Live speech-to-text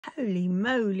Holy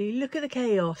moly, look at the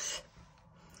chaos.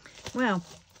 Well,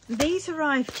 these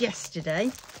arrived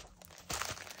yesterday.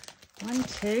 1,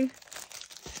 2,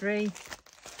 3,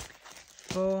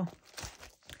 4,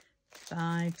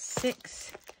 5,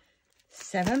 6,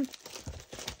 7,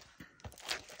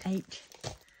 8,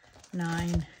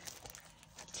 9,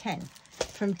 10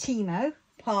 from Temu,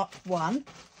 part 1.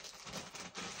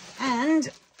 And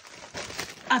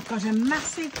I've got a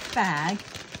massive bag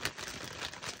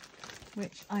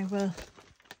which I will,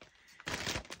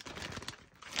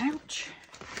 ouch,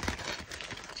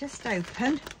 just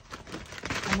open,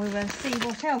 and we will see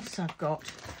what else I've got.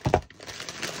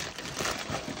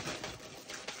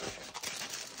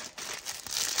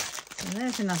 So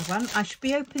there's another one. I should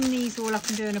be opening these all up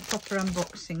and doing a proper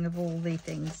unboxing of all the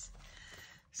things.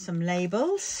 Some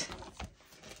labels.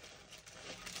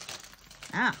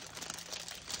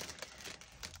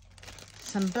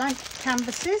 Some blank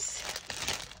canvases.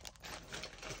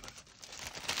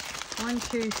 1,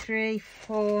 2, 3,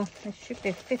 4. There should be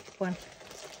a 5th one.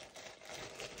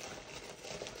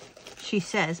 She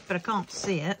says, but I can't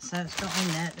see it, so it's not in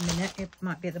there at the minute. It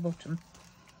might be at the bottom.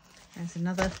 There's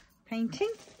another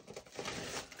painting.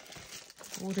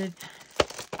 Ordered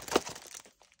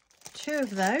 2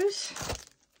 of those.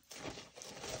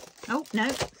 Oh no,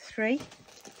 3.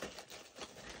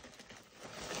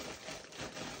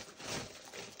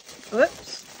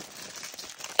 Whoops.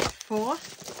 4.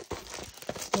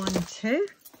 1, 2.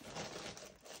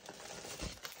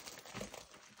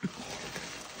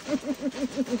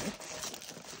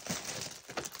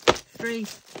 Three,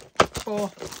 4,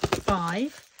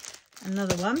 5.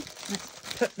 Another one.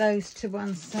 Let's put those to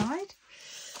one side.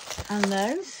 And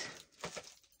those.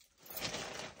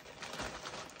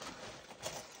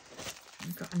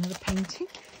 I've got another painting.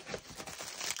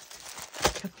 A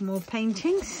couple more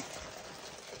paintings.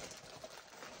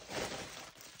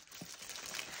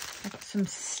 I've got some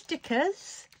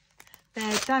stickers.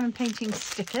 They're diamond painting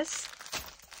stickers.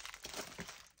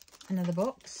 Another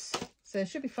box. So there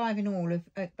should be 5 in all of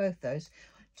both those.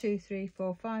 2, 3,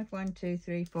 4, 5. 1, 2,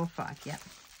 3, 4, 5. Yep.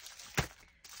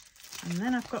 And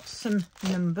then I've got some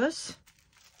numbers.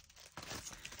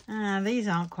 These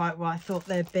aren't quite what I thought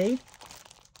they'd be.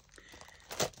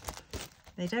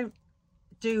 They don't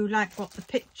do like what the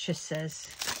picture says,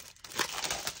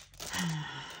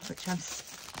 which I'm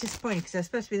disappointed because they're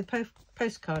supposed to be the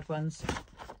postcard ones.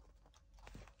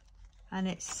 And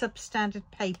it's substandard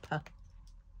paper.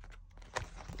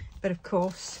 But of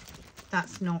course,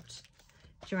 that's not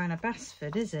Joanna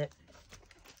Basford, is it?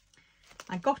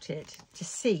 I got it to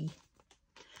see,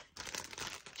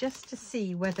 just to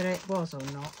see whether it was or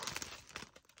not.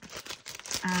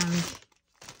 And,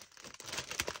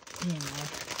 you know,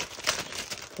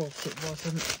 of course it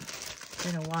wasn't. I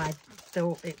don't know why I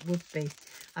thought it would be.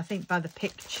 I think by the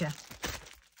picture.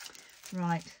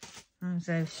 Right, there's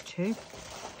those 2.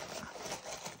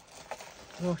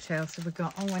 What else have we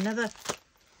got? Oh, another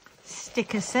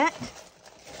sticker set.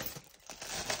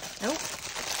 Oh,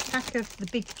 pack of the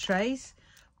big trays.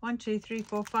 1, 2, 3,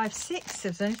 4, 5, 6.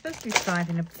 There's only supposed to be 5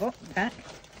 in a pack.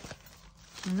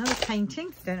 Another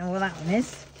painting. Don't know what that one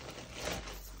is.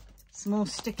 Some more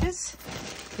stickers,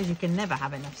 because you can never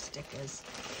have enough stickers.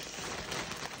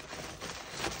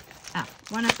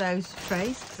 One of those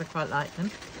trays, because I quite like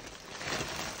them.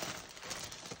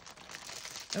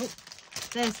 Oh,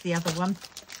 there's the other one.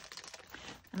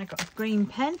 And I got a green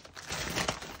pen.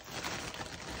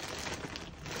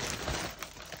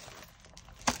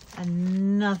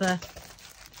 Another,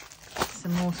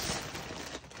 some more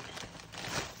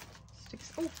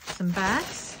sticks. Oh, some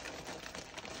bags.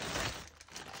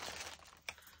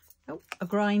 Oh, a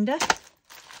grinder.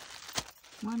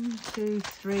 1, 2,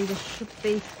 3. There should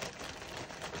be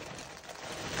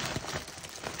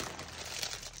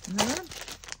another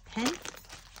pen.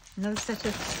 Another set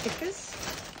of stickers.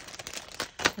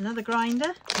 Another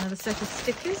grinder. Another set of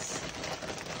stickers.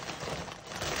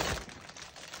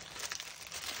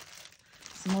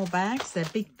 Some more bags. They're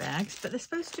big bags, but they're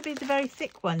supposed to be the very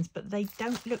thick ones, but they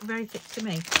don't look very thick to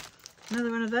me.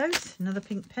 Another one of those. Another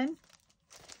pink pen.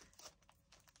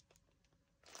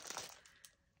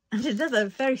 And another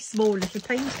very small little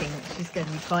painting, which is going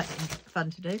to be quite fun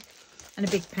to do. And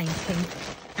a big painting.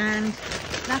 And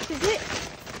that is it.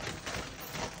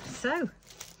 So,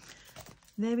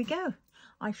 there we go.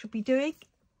 I shall be doing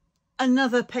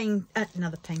another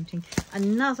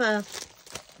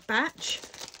batch,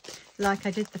 like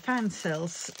I did the fan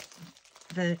cells,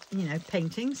 the, you know,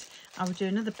 paintings. I will do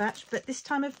another batch, but this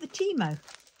time of the Temu.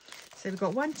 So we've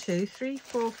got 1, 2, 3,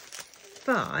 4,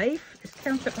 5. Let's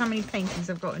count up how many paintings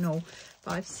I've got in all.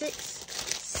 5, 6,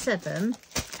 7,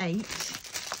 8,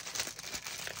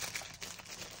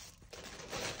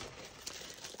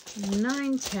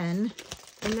 9, 10,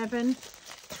 11,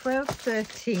 12,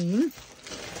 13,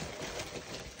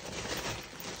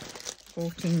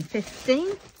 14,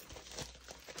 15,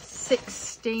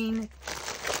 16,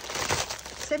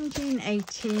 17,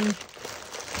 18,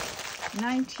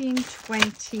 19,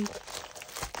 20,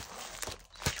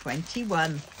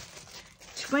 21.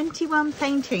 21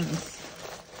 paintings.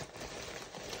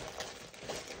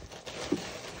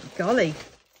 Golly.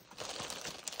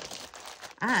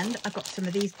 And I've got some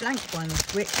of these blank ones,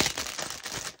 which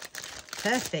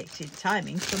perfect in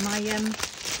timing for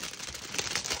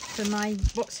my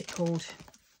what's it called?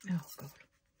 Oh God.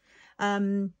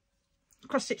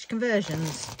 Cross stitch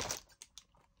conversions.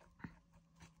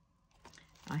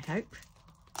 I hope.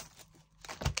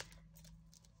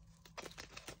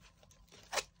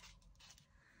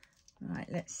 Right,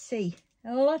 let's see.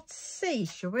 Let's see,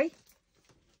 shall we?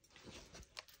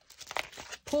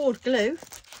 Poured glue.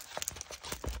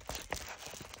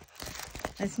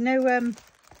 There's no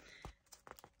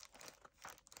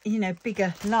you know,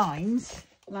 bigger lines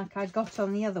like I got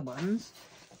on the other ones.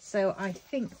 So I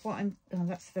think what I'm, oh,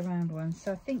 that's the round one.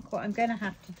 So I think what I'm going to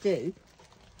have to do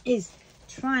is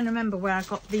try and remember where I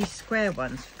got these square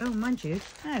ones. Oh, mind you,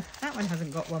 no, that one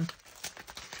hasn't got one.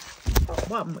 I've got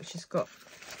one which has got,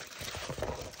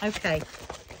 okay,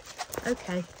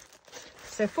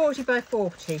 so 40 by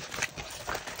 40.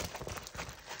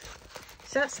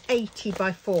 So that's 80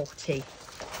 by 40.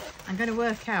 I'm going to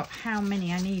work out how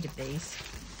many I need of these,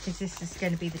 because this is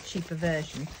going to be the cheaper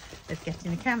version of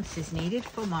getting the canvases needed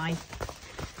for my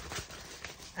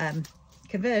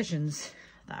conversions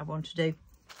that I want to do.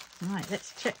 Right,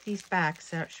 let's check these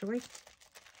bags out, shall we?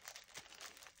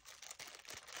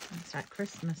 That's like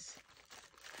Christmas.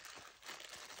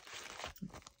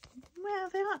 Well,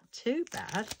 they aren't too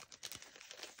bad.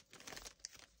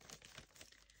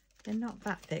 They're not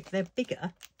that thick. They're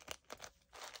bigger.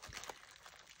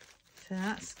 So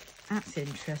that's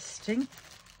interesting.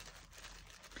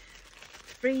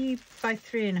 3 by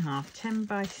 3.5, 10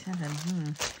 by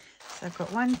 7. So I've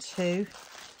got 1, 2,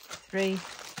 3,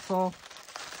 4,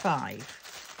 5.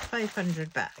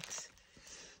 500 bags.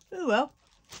 Oh well.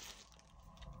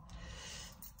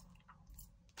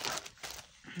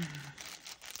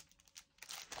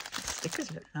 The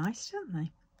stickers look nice, don't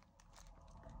they?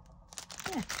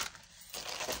 Yeah.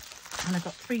 And I've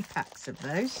got 3 packs of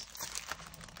those.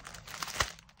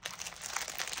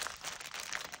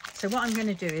 So what I'm going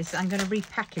to do is I'm going to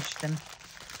repackage them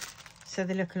so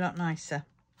they look a lot nicer.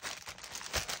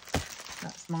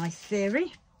 That's my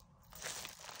theory.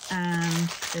 And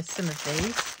there's some of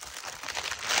these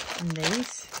and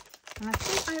these. And I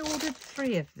think I ordered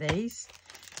 3 of these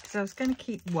because I was going to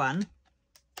keep one.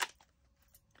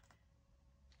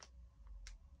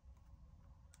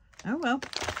 Oh well,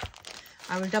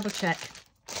 I will double check.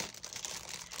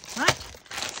 Right,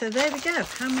 so there we go.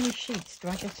 How many sheets do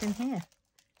I get in here?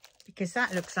 Because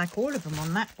that looks like all of them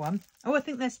on that one. Oh, I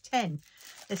think there's 10.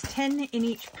 There's 10 in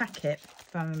each packet,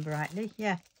 if I remember rightly.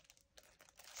 Yeah.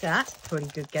 So that's pretty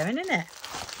good going, isn't it?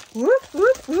 Whoop,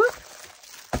 whoop, whoop.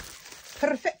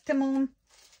 Perfectement.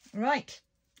 Right.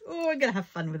 Oh, I'm going to have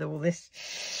fun with all this.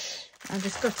 I've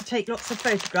just got to take lots of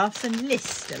photographs and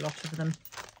list a lot of them,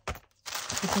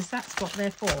 because that's what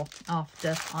they're for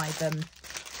after I've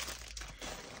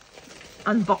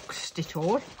unboxed it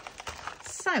all.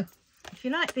 So, if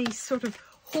you like these sort of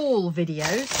haul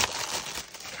videos,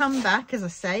 come back, as I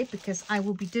say, because I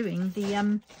will be doing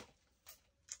the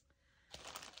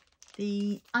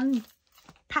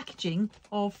unpackaging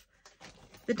of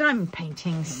the diamond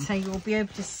paintings, so you'll be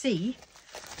able to see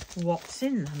what's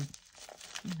in them.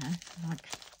 You know, like,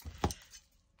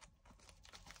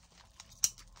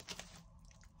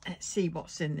 let's see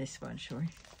what's in this one, shall we?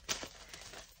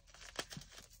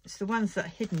 It's the ones that are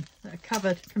hidden, that are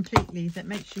covered completely, that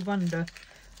makes you wonder.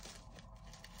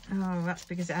 Oh, that's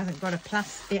because it hasn't got a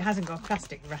plastic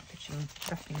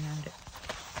wrapping around it.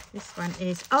 This one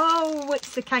is, oh,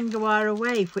 it's the Kangawara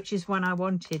Wave, which is one I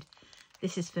wanted.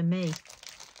 This is for me.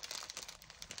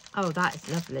 Oh, that is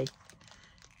lovely.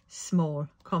 Small,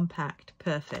 compact,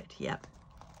 perfect. Yep.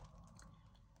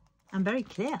 And very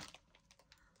clear.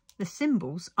 The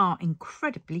symbols are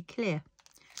incredibly clear.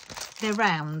 They're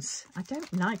rounds. I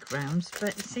don't like rounds, but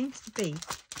it seems to be,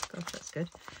 gosh, that's good,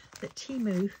 that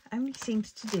Temu only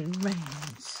seems to do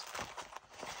rounds.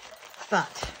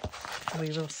 But we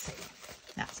will see.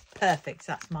 That's perfect.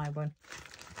 That's my one.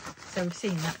 So we've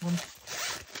seen that one.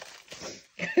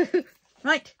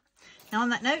 Right. Now on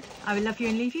that note, I will love you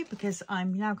and leave you, because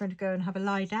I'm now going to go and have a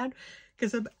lie down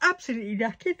because I'm absolutely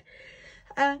knackered.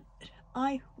 And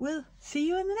I will see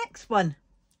you in the next one.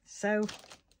 So,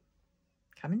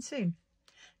 coming soon.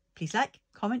 Please like,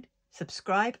 comment,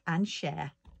 subscribe and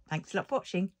share. Thanks a lot for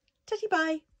watching. Tutty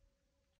bye.